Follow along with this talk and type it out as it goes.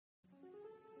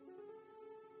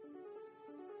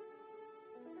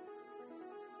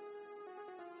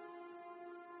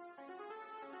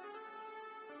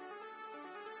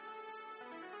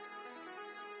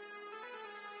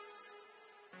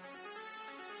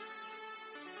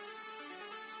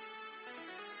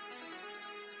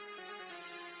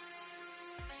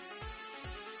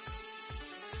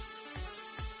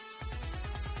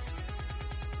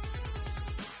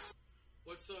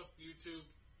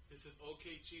is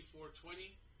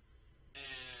Okchief420,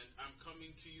 and I'm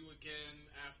coming to you again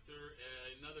after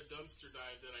another dumpster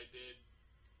dive that I did.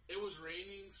 It was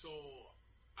raining, so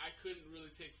I couldn't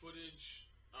really take footage.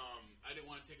 I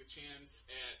didn't want to take a chance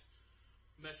at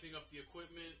messing up the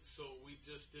equipment, so we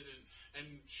just didn't,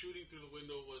 and shooting through the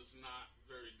window was not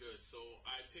very good. So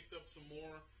I picked up some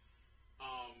more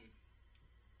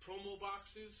promo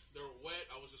boxes. They were wet.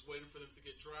 I was just waiting for them to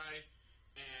get dry,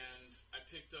 and I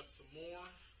picked up some more.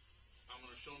 I'm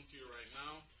going to show them to you right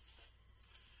now.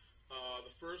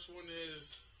 The first one is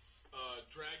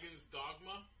Dragon's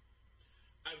Dogma.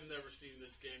 I've never seen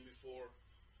this game before,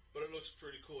 but it looks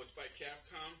pretty cool. It's by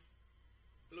Capcom.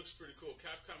 It looks pretty cool.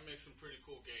 Capcom makes some pretty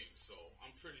cool games, so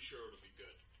I'm pretty sure it'll be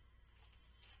good.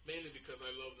 Mainly because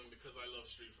I love them, because I love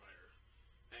Street Fighter,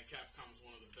 and Capcom's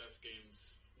one of the best games,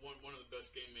 one of the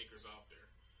best game makers out there.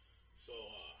 So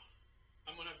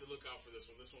I'm gonna have to look out for this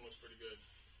one. This one looks pretty good.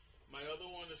 My other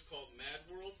one is called Mad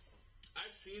World.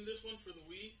 I've seen this one for the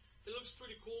Wii. It looks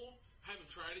pretty cool. I haven't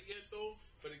tried it yet though.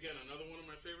 But again, another one of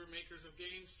my favorite makers of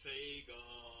games, Sega.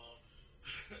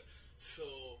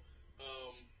 So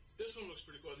this one looks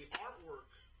pretty cool. The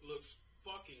artwork looks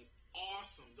fucking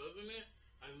awesome, doesn't it?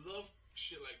 I love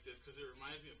shit like this because it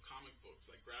reminds me of comic books,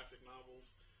 like graphic novels.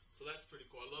 So that's pretty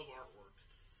cool. I love artwork.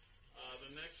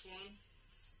 The next one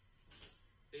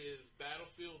is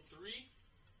Battlefield 3.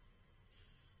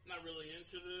 Not really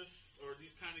into this or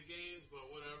these kind of games,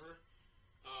 but whatever.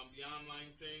 The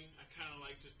online thing, I kind of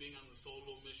like just being on the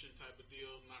solo mission type of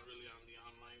deals, not really on the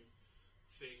online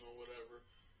thing or whatever.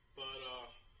 But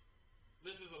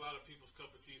this is a lot of people's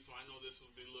cup of tea, so I know this will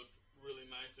look really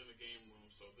nice in the game room.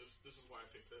 So this is why I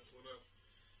picked this one up.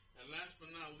 And last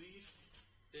but not least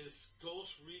is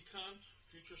Ghost Recon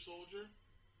Future Soldier.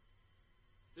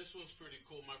 This one's pretty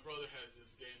cool. My brother has this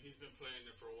game. He's been playing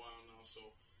it for a while now.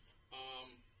 So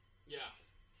yeah,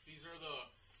 these are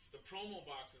the promo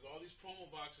boxes. All these promo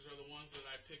boxes are the ones that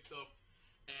I picked up,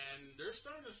 and they're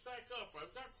starting to stack up.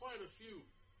 I've got quite a few.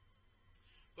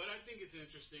 But I think it's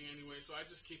interesting anyway, so I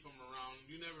just keep them around.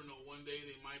 You never know. One day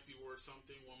they might be worth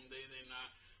something, one day they're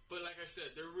not. But like I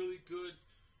said, they're really good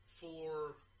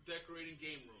for decorating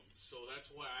game rooms, so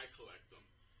that's why I collect them.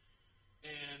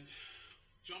 And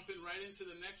jumping right into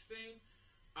the next thing,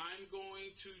 I'm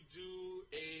going to do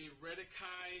a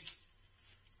Redakai.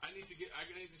 I need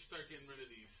to start getting rid of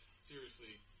these,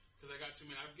 seriously, because I got too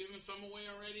many. I've given some away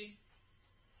already,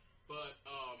 but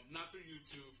not through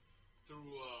YouTube,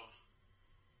 through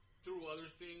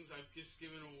other things. I've just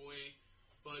given them away,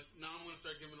 but now I'm going to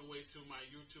start giving away to my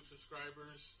YouTube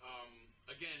subscribers.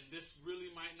 Again, this really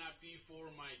might not be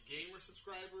for my gamer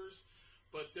subscribers,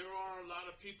 but there are a lot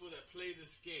of people that play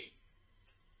this game,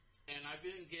 and I've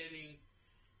been getting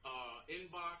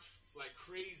inbox like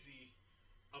crazy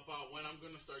about when I'm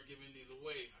going to start giving these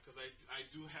away, because I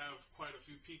do have quite a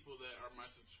few people that are my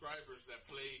subscribers that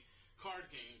play card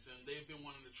games, and they've been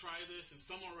wanting to try this, and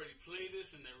some already play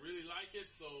this and they really like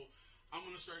it, so I'm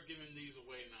going to start giving these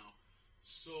away now.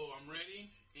 So I'm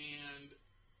ready, and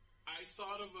I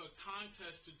thought of a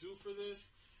contest to do for this.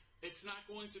 It's not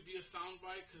going to be a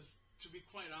soundbite, because to be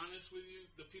quite honest with you,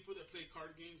 the people that play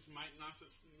card games might not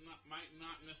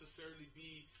necessarily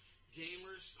be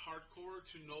gamers hardcore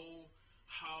to know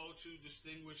how to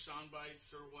distinguish sound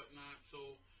bites or whatnot.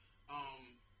 So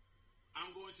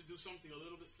I'm going to do something a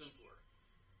little bit simpler,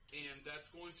 and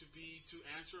that's going to be to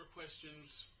answer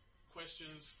questions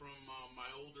from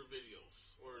my older videos,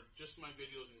 or just my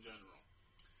videos in general.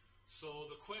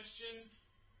 So the question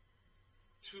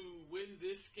to win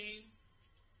this game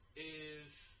is,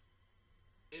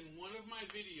 in one of my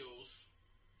videos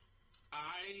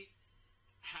I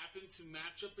happen to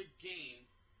match up a game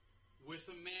with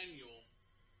a manual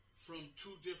from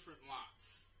two different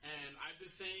lots. And I've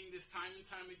been saying this time and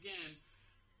time again,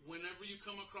 whenever you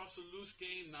come across a loose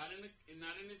game, not in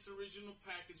its original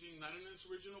packaging, not in its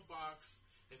original box,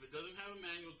 if it doesn't have a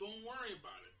manual, don't worry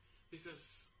about it. Because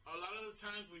a lot of the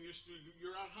times when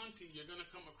you're out hunting, you're going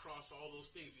to come across all those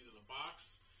things, either the box,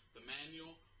 the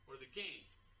manual, or the game.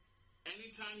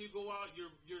 Anytime you go out,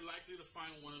 you're likely to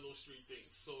find one of those three things.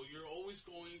 So you're always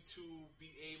going to be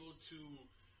able to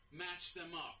match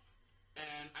them up.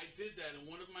 And I did that in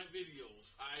one of my videos.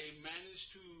 I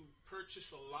managed to purchase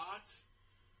a lot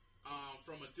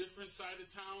from a different side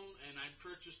of town, and I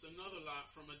purchased another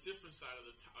lot from a different side of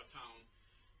the town.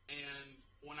 And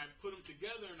when I put them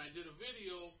together and I did a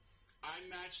video, I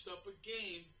matched up a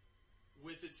game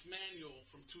with its manual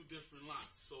from two different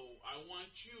lots. So I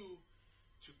want you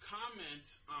to comment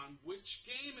on which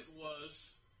game it was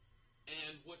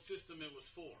and what system it was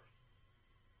for.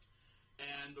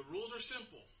 And the rules are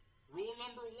simple. Rule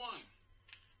number one,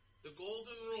 the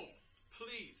golden rule.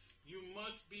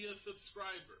 be a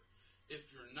subscriber. If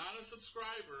you're not a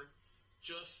subscriber,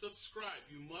 just subscribe.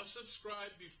 You must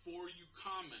subscribe before you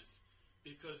comment,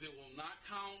 because it will not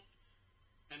count,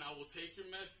 and I will take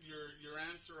your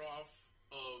answer off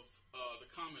of the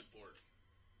comment board.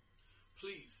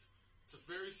 Please, it's a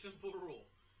very simple rule.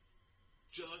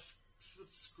 Just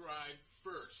subscribe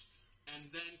first and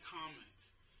then comment.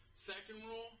 Second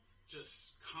rule,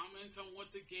 just comment on what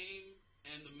the game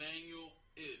and the manual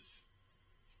is.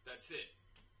 That's it.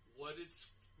 What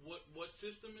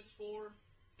system it's for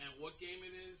and what game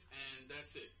it is, and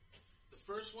that's it. The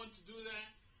first one to do that,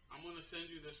 I'm going to send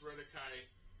you this Redakai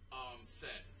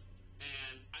set.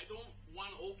 And I don't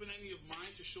want to open any of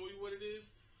mine to show you what it is.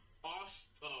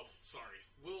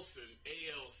 Wilson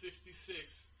AL66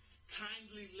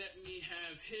 kindly let me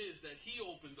have his that he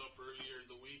opened up earlier in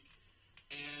the week.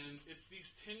 And it's these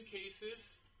tin cases.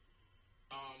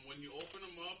 When you open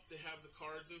them up, they have the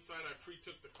cards inside. I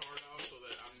pre-took the card out so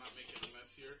that I'm not making a mess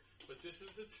here. But this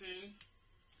is the tin.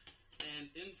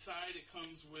 And inside it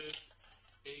comes with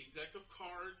a deck of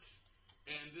cards.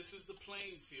 And this is the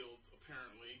playing field,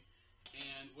 apparently.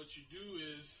 And what you do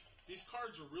is, these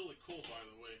cards are really cool, by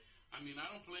the way. I mean, I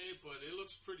don't play it, but it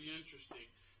looks pretty interesting.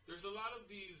 There's a lot of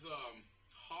these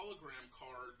hologram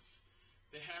cards.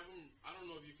 They have them, I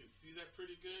don't know if you can see that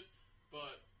pretty good,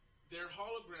 but they're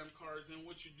hologram cards, and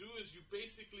what you do is you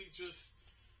basically just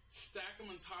stack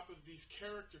them on top of these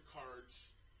character cards,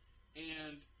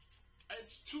 and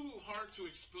it's too hard to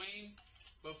explain,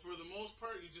 but for the most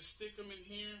part, you just stick them in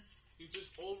here, you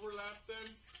just overlap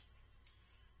them,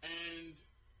 and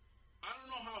I don't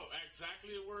know how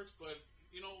exactly it works, but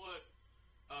you know what,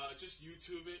 just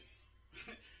YouTube it.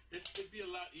 It'd be a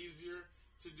lot easier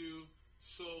to do.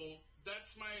 So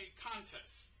that's my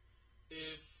contest.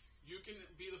 If you can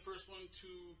be the first one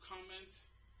to comment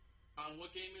on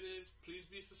what game it is, please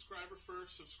be a subscriber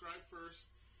first. Subscribe first.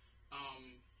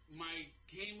 My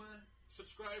gamer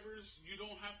subscribers, you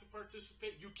don't have to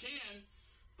participate. You can,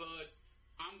 but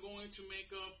I'm going to make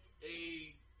up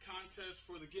a contest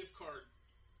for the gift card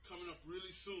coming up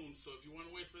really soon. So if you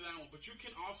want to wait for that one, but you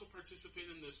can also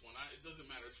participate in this one. It doesn't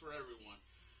matter. It's for everyone.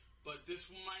 But this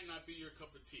might not be your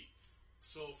cup of tea.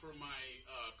 So for my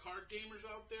card gamers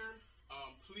out there,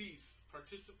 please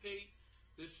participate.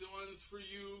 This one's for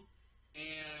you,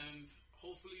 and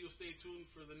hopefully you'll stay tuned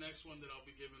for the next one that I'll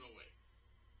be giving away.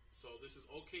 So this is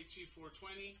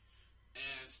Okchief420,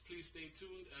 and please stay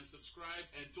tuned and subscribe,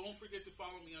 and don't forget to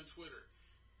follow me on Twitter.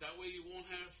 That way you won't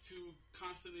have to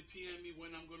constantly PM me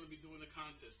when I'm going to be doing the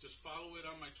contest. Just follow it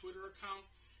on my Twitter account,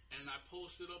 and I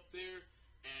post it up there,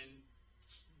 and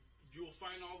you'll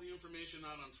find all the information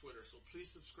out on Twitter. So please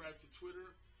subscribe to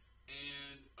Twitter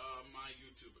and my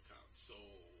YouTube account. So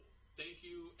thank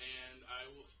you, and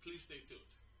please stay tuned.